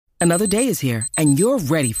Another day is here, and you're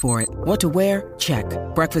ready for it. What to wear? Check.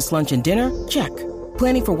 Breakfast, lunch, and dinner? Check.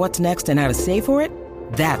 Planning for what's next and how to save for it?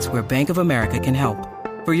 That's where Bank of America can help.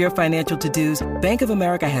 For your financial to-dos, Bank of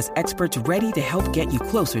America has experts ready to help get you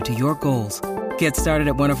closer to your goals. Get started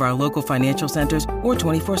at one of our local financial centers or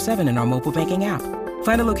 24/7 in our mobile banking app.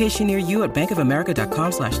 Find a location near you at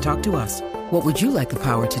bankofamerica.com/talktous. What would you like the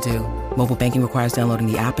power to do? Mobile banking requires downloading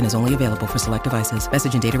the app and is only available for select devices.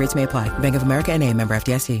 Message and data rates may apply. Bank of America N.A., member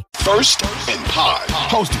FDIC. First and Pod,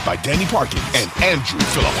 hosted by Danny Parkins and Andrew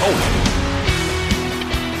Filippone.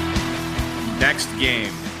 Next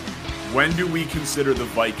game. When do we consider the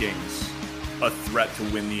Vikings a threat to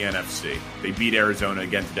win the NFC? They beat Arizona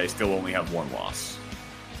again today, still only have one loss.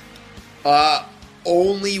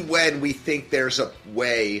 Only when we think there's a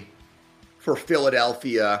way for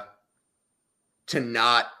Philadelphia to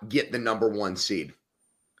not get the number one seed.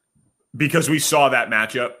 Because we saw that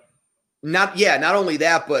matchup? Not only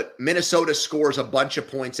that, but Minnesota scores a bunch of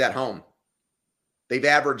points at home. They've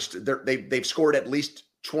scored at least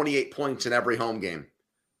 28 points in every home game.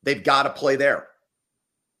 They've got to play there,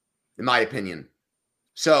 in my opinion.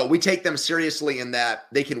 So we take them seriously in that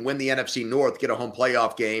they can win the NFC North, get a home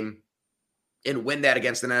playoff game, and win that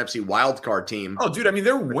against an NFC wildcard team. Oh, dude, I mean,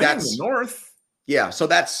 they're winning the North. Yeah, so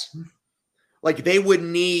that's like they would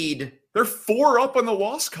need. They're 4 up on the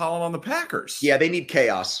loss column on the Packers. Yeah, they need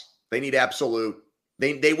chaos. They need absolute.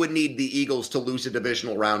 They would need the Eagles to lose a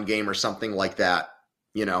divisional round game or something like that,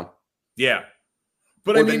 you know? Yeah.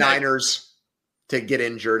 But or the Niners to get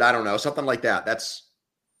injured. I don't know, something like that.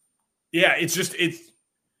 Yeah, it's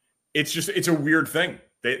a weird thing.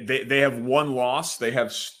 They have one loss. They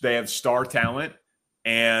have star talent,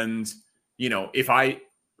 and would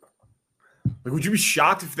you be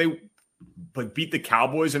shocked if they beat the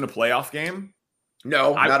Cowboys in a playoff game?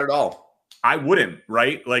 No, not at all. I wouldn't.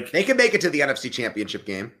 Right? Like they can make it to the NFC Championship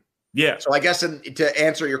game. Yeah. So I guess to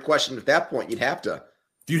answer your question at that point, you'd have to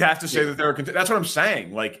say that they're. That's what I'm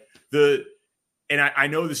saying. Like And I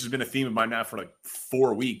know this has been a theme of mine now for like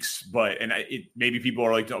 4 weeks, maybe people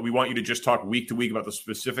are like, oh, we want you to just talk week to week about the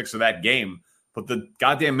specifics of that game. But the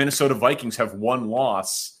goddamn Minnesota Vikings have one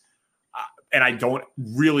loss, and I don't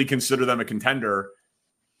really consider them a contender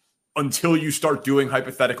until you start doing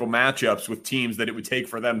hypothetical matchups with teams that it would take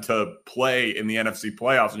for them to play in the NFC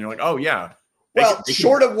playoffs. And you're like, oh, yeah.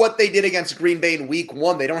 Short of what they did against Green Bay in week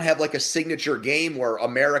 1, they don't have like a signature game where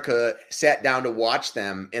America sat down to watch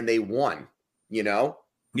them and they won. Yeah.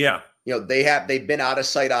 They've been out of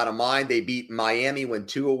sight, out of mind. They beat Miami when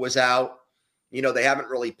Tua was out. They haven't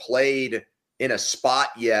really played in a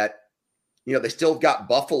spot yet. They still got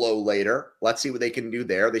Buffalo later. Let's see what they can do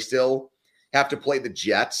there. They still have to play the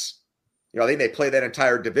Jets. I think they play that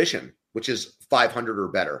entire division, which is 500 or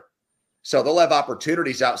better. So they'll have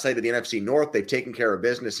opportunities outside of the NFC North. They've taken care of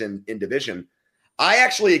business in division. I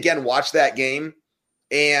actually, again, watched that game,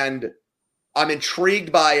 and I'm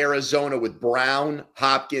intrigued by Arizona with Brown,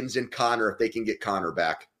 Hopkins, and Connor if they can get Connor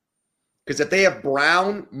back. Because if they have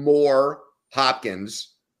Brown, Moore,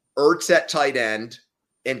 Hopkins, Ertz at tight end,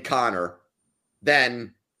 and Connor,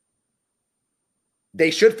 then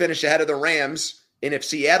they should finish ahead of the Rams. And if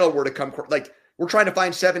Seattle were to come, we're trying to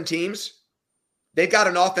find 7 teams. They've got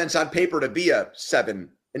an offense on paper to be a 7,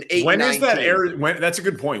 an 8, When 9 is that? team. That's a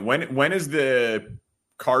good point. When is the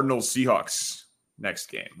Cardinals Seahawks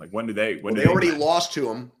next game? When do they? They already lost to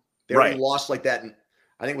them. They already lost like that.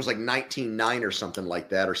 I think it was like 19-9 or something like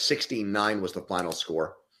that, or 16-9 was the final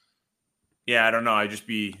score. Yeah, I don't know. I'd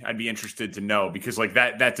be interested to know because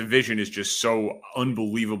that division is just so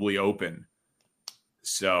unbelievably open.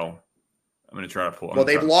 So I'm going to try to pull. Well,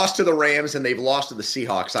 they've lost to the Rams and they've lost to the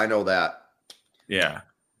Seahawks. I know that. Yeah.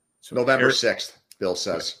 So November 6th, Bill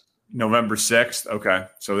says. November 6th. Okay.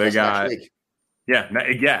 So they got.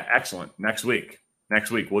 Yeah. Excellent. Next week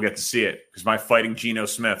we'll get to see it because my Fighting Geno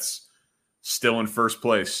Smiths still in first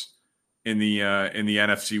place in the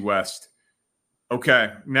NFC West.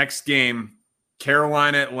 Okay, next game,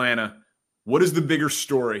 Carolina, Atlanta. What is the bigger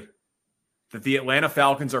story? That the Atlanta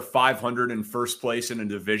Falcons are 500 in first place in a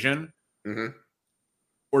division? Mm-hmm.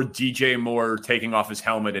 Or DJ Moore taking off his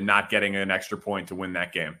helmet and not getting an extra point to win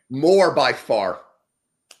that game? Moore by far.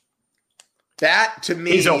 That, to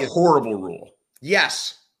me, is a horrible rule.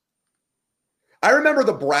 Yes. I remember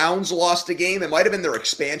the Browns lost a game. It might have been their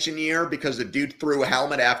expansion year because the dude threw a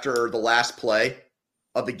helmet after the last play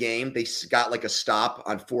of the game. They got a stop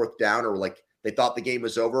on 4th down, or they thought the game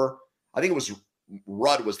was over. I think it was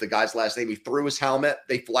Rudd was the guy's last name. He threw his helmet.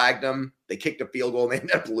 They flagged him. They kicked a field goal and they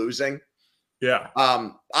ended up losing. Yeah.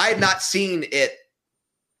 I had not seen it.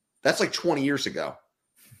 That's 20 years ago.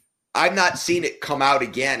 I've not seen it come out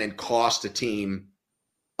again and cost a team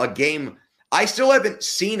a game. I still haven't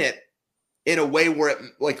seen it in a way where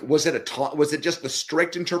it was it a taunt? Was it just the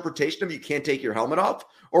strict interpretation of you can't take your helmet off,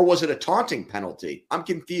 or was it a taunting penalty? I'm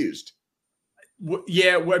confused.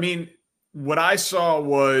 Yeah, I mean, what I saw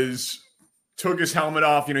was took his helmet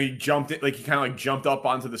off. You know, he jumped it, like he kind of like jumped up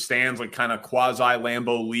onto the stands, like kind of quasi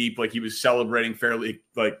Lambo leap, like he was celebrating fairly,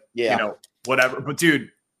 like you know, whatever. But dude,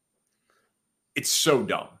 it's so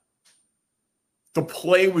dumb. The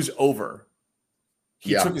play was over.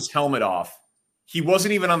 He took his helmet off. He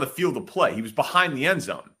wasn't even on the field of play. He was behind the end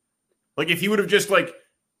zone. Like if he would have just like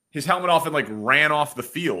his helmet off and like ran off the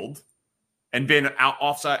field and been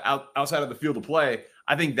outside of the field of play,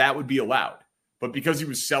 I think that would be allowed. But because he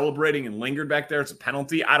was celebrating and lingered back there, it's a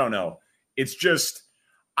penalty. I don't know. It's just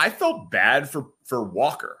I felt bad for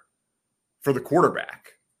Walker, for the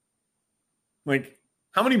quarterback. Like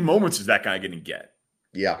how many moments is that guy going to get?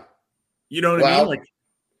 Yeah. You know what I mean? Like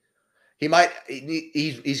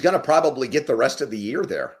he's going to probably get the rest of the year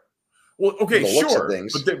there. Well, okay, sure,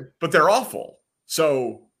 but they're awful.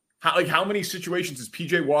 So, how many situations is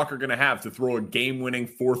PJ Walker going to have to throw a game-winning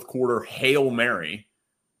fourth quarter Hail Mary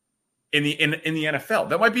in the NFL?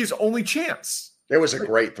 That might be his only chance. It was a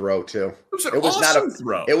great throw too. It was awesome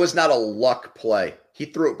throw. It was not a luck play. He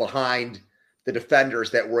threw it behind the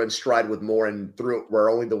defenders that were in stride with Moore and threw it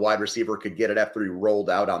where only the wide receiver could get it after he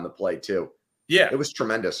rolled out on the play too. Yeah, it was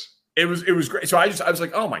tremendous. It was great. So I was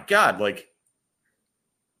like, oh my God, like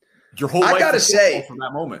your whole life. I gotta say, from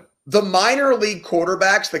that moment, the minor league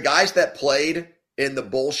quarterbacks, the guys that played in the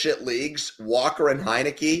bullshit leagues, Walker and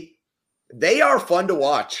Heineke, they are fun to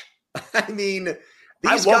watch. I mean,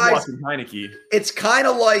 these guys. Watching Heineke. It's kind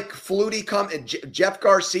of like Jeff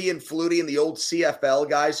Garcia and Flutie and the old CFL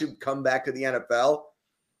guys who come back to the NFL.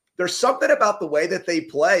 There's something about the way that they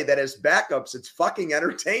play that as backups, it's fucking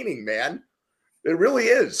entertaining, man. It really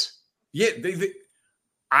is. Yeah,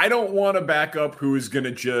 I don't want a backup who is going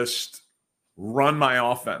to just run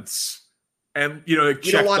my offense. And, you know,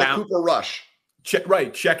 you don't want a Cooper Rush. Check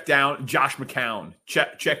down Josh McCown.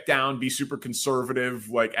 Check down, be super conservative,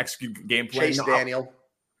 like execute game plan. Chase Daniel.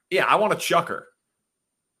 Yeah, I want a chucker.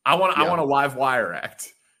 I want a live wire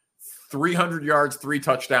act. 300 yards, 3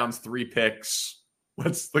 touchdowns, 3 picks.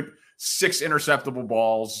 Let's like 6 interceptable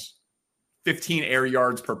balls, 15 air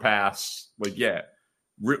yards per pass. Like, yeah.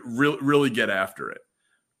 Really get after it.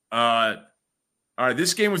 All right,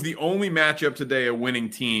 this game was the only matchup today of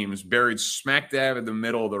winning teams, buried smack dab in the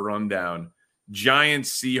middle of the rundown.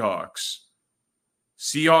 Giants, Seahawks.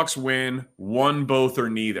 Seahawks win, one, both,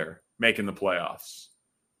 or neither, making the playoffs.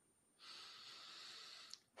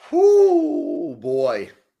 Whoo,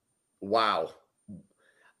 boy. Wow.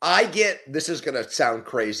 This is going to sound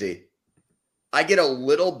crazy. I get a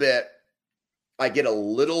little bit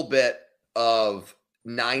of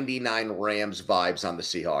 99 Rams vibes on the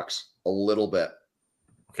Seahawks. A little bit.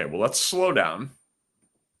 Okay, well, let's slow down.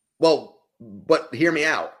 Well, but hear me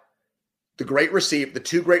out. The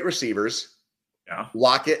 2 great receivers,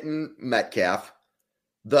 Lockett and Metcalf,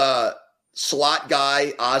 the slot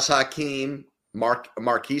guy, Oz Hakeem,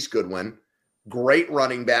 Marquise Goodwin, great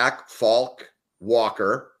running back, Faulk,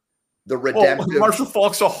 Walker, the redemptive. Marshall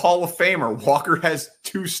Faulk's a Hall of Famer. Walker has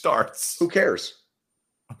 2 starts. Who cares?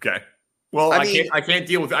 Okay. Well, I can't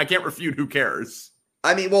deal with it. I can't refute who cares.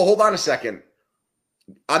 I mean, well, hold on a second.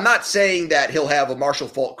 I'm not saying that he'll have a Marshall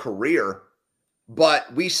Faulk career,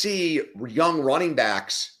 but we see young running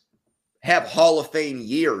backs have Hall of Fame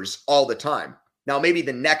years all the time. Now, maybe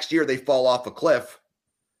the next year they fall off a cliff.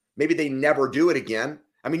 Maybe they never do it again.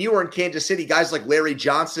 I mean, you were in Kansas City. Guys like Larry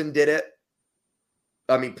Johnson did it.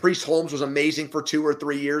 I mean, Priest Holmes was amazing for 2 or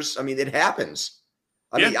 3 years. I mean, it happens.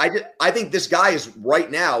 I think this guy is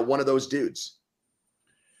right now one of those dudes.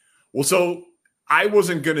 Well, so I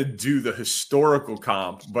wasn't going to do the historical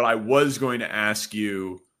comp, but I was going to ask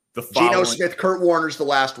you the following. Geno Smith, Kurt Warner's the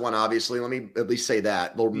last one, obviously. Let me at least say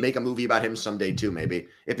that. They'll make a movie about him someday too, maybe,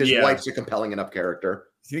 if his wife's a compelling enough character.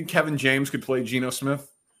 Do you think Kevin James could play Geno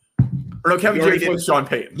Smith? Or no, Kevin James played Sean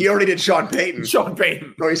Payton. He already did Sean Payton. Sean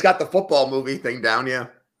Payton. No, he's got the football movie thing down, yeah.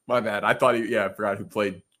 My bad. I thought I forgot who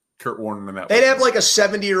played Kurt Warner in that. They'd have like a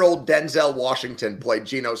 70-year-old Denzel Washington play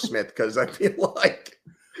Geno Smith because I feel like.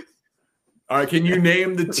 All right, can you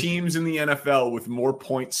name the teams in the NFL with more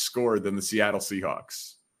points scored than the Seattle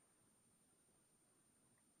Seahawks?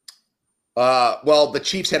 Well, the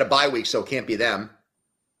Chiefs had a bye week, so it can't be them.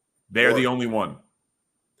 They're the only one.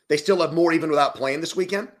 They still have more even without playing this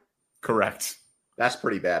weekend? Correct. That's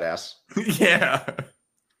pretty badass. Yeah.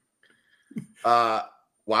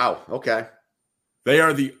 Wow. Okay. They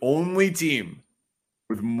are the only team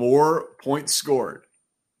with more points scored.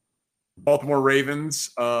 Baltimore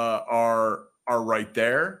Ravens are are right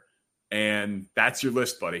there. And that's your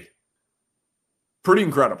list, buddy. Pretty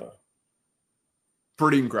incredible.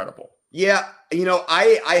 Pretty incredible. Yeah,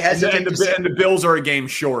 I hesitate to say, and the Bills are a game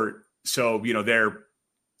short, so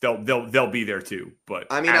they'll be there too. But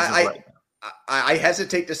I mean, I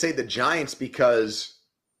hesitate to say the Giants because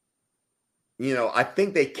I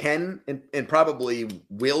think they can and probably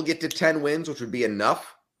will get to 10 wins, which would be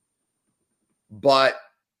enough. But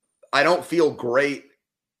I don't feel great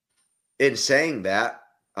in saying that.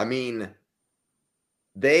 I mean,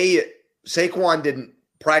 Saquon did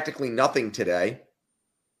practically nothing today.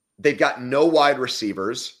 They've got no wide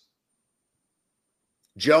receivers.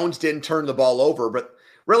 Jones didn't turn the ball over, but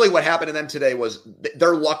really what happened to them today was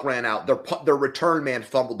their luck ran out. Their return man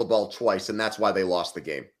fumbled the ball twice, and that's why they lost the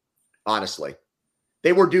game. Honestly,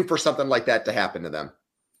 they were due for something like that to happen to them.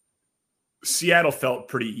 Seattle felt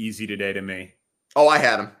pretty easy today to me. Oh, I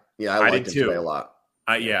had them. Yeah, I liked did them too. today a lot.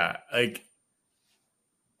 Yeah, like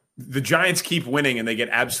the Giants keep winning, and they get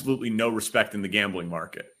absolutely no respect in the gambling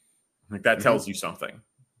market. Like that tells you something.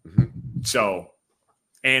 Mm-hmm. So,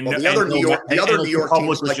 and the other New York teams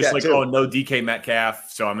was like just that like, too. oh, no DK Metcalf,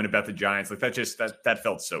 so I'm going to bet the Giants. Like that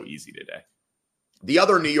felt so easy today. The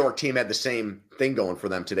other New York team had the same thing going for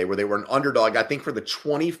them today, where they were an underdog, I think, for the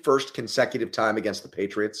 21st consecutive time against the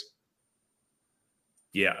Patriots.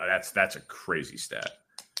 Yeah, that's a crazy stat.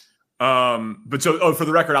 But so, for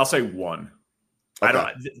the record, I'll say one.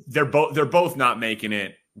 Okay. They're both not making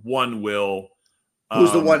it. One will.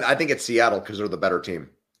 Who's the one? I think it's Seattle because they're the better team.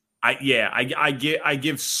 I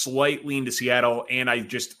give slight lean to Seattle, and I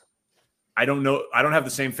don't know. I don't have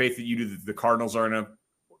the same faith that you do that the Cardinals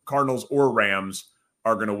or Rams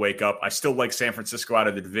are going to wake up. I still like San Francisco out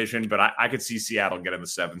of the division, but I could see Seattle getting the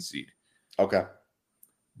 7th seed. Okay.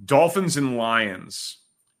 Dolphins and Lions.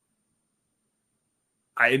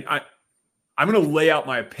 I'm going to lay out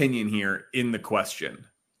my opinion here in the question.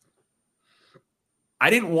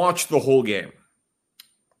 I didn't watch the whole game,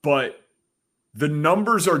 but the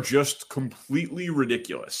numbers are just completely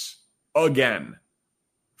ridiculous again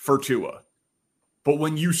for Tua. But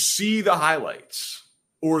when you see the highlights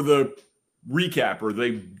or the recap or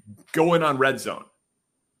they go in on Red Zone,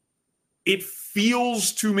 it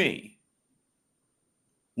feels to me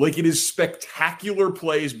like it is spectacular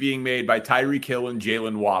plays being made by Tyreek Hill and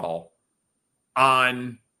Jalen Waddle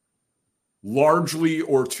on largely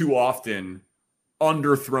or too often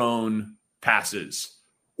underthrown passes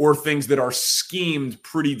or things that are schemed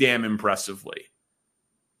pretty damn impressively.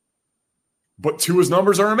 But Tua's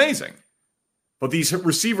numbers are amazing. But these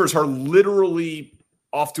receivers are literally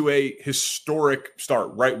off to a historic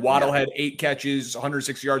start, right? Waddle had 8 catches,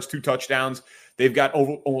 106 yards, 2 touchdowns. They've got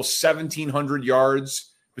almost 1,700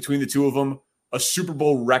 yards between the two of them, a Super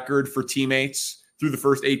Bowl record for teammates through the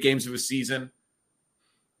first 8 games of a season.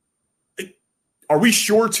 Are we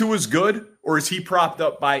sure Tua's good, or is he propped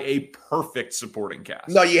up by a perfect supporting cast?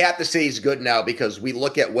 No, you have to say he's good now because we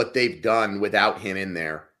look at what they've done without him in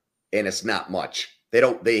there, and it's not much.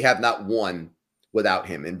 They have not won without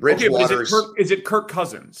him. And Bridgewater's is it Kirk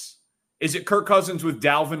Cousins? Is it Kirk Cousins with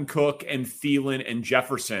Dalvin Cook and Thielen and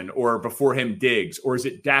Jefferson, or before him Diggs, or is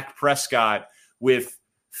it Dak Prescott with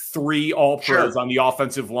 3 All-Pros on the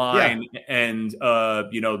offensive line and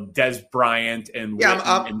Des Bryant and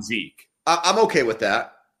Whitten and Zeke? I'm okay with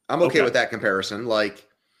that. I'm okay with that comparison. Like,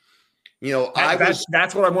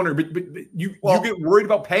 that's what I'm wondering. But you get worried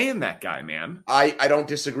about paying that guy, man. I don't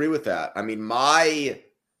disagree with that. I mean, I've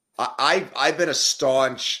been a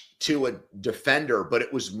staunch Tua defender, but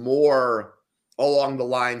it was more along the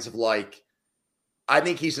lines of like, I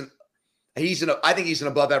think he's an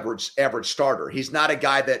above average starter. He's not a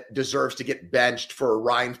guy that deserves to get benched for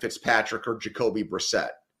Ryan Fitzpatrick or Jacoby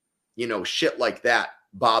Brissett. Shit like that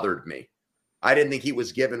bothered me. I didn't think he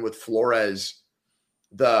was given with Flores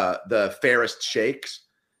the fairest shakes.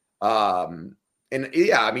 You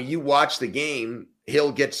watch the game,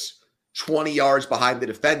 Hill gets 20 yards behind the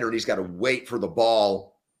defender and he's got to wait for the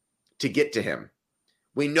ball to get to him.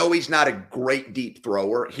 We know he's not a great deep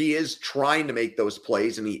thrower. He is trying to make those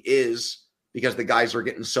plays, and he is because the guys are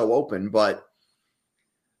getting so open, but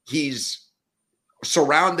he's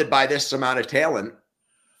surrounded by this amount of talent.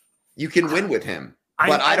 You can win with him.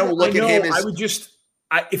 But I don't look at him as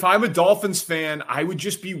if I'm a Dolphins fan, I would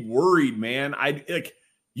just be worried, man.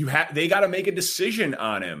 They got to make a decision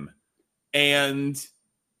on him. And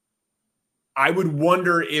I would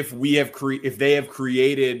wonder if they have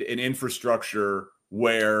created an infrastructure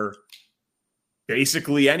where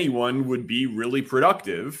basically anyone would be really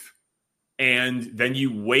productive, and then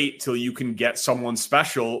you wait till you can get someone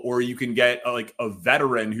special, or you can get a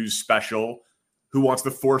veteran who's special who wants to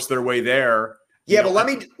force their way there, Yeah, but let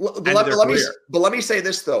me say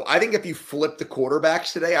this though. I think if you flip the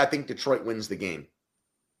quarterbacks today, I think Detroit wins the game.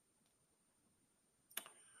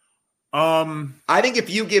 I think if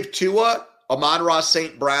you give Tua, Amon-Ra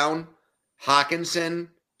St. Brown, Hawkinson,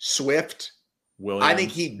 Swift, Williams, I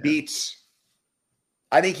think he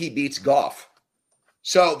beats Goff.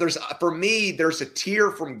 So there's a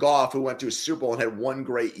tier from Goff who went to a Super Bowl and had one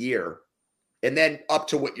great year. And then up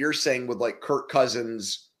to what you're saying with like Kirk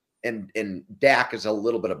Cousins and Dak is a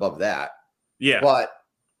little bit above that. Yeah. But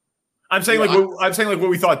I'm saying what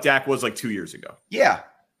we thought Dak was like 2 years ago. Yeah.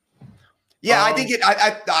 Yeah, I think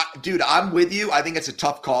dude, I'm with you. I think it's a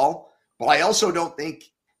tough call, but I also don't think,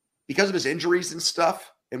 because of his injuries and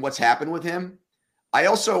stuff and what's happened with him, I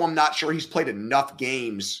also am not sure he's played enough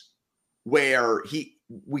games where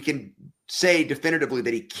we can say definitively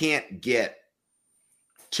that he can't get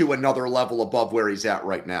to another level above where he's at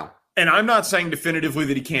right now. And I'm not saying definitively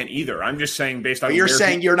that he can't either. I'm just saying based on but you're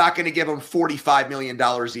saying you're not going to give him $45 million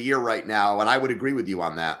a year right now, and I would agree with you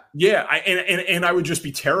on that. Yeah, and I would just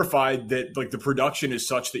be terrified that like the production is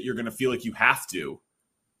such that you're going to feel like you have to.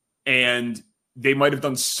 And they might have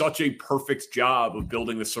done such a perfect job of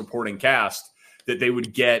building the supporting cast that they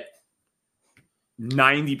would get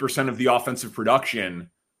 90% of the offensive production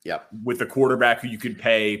with a quarterback who you could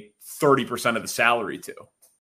pay 30% of the salary to.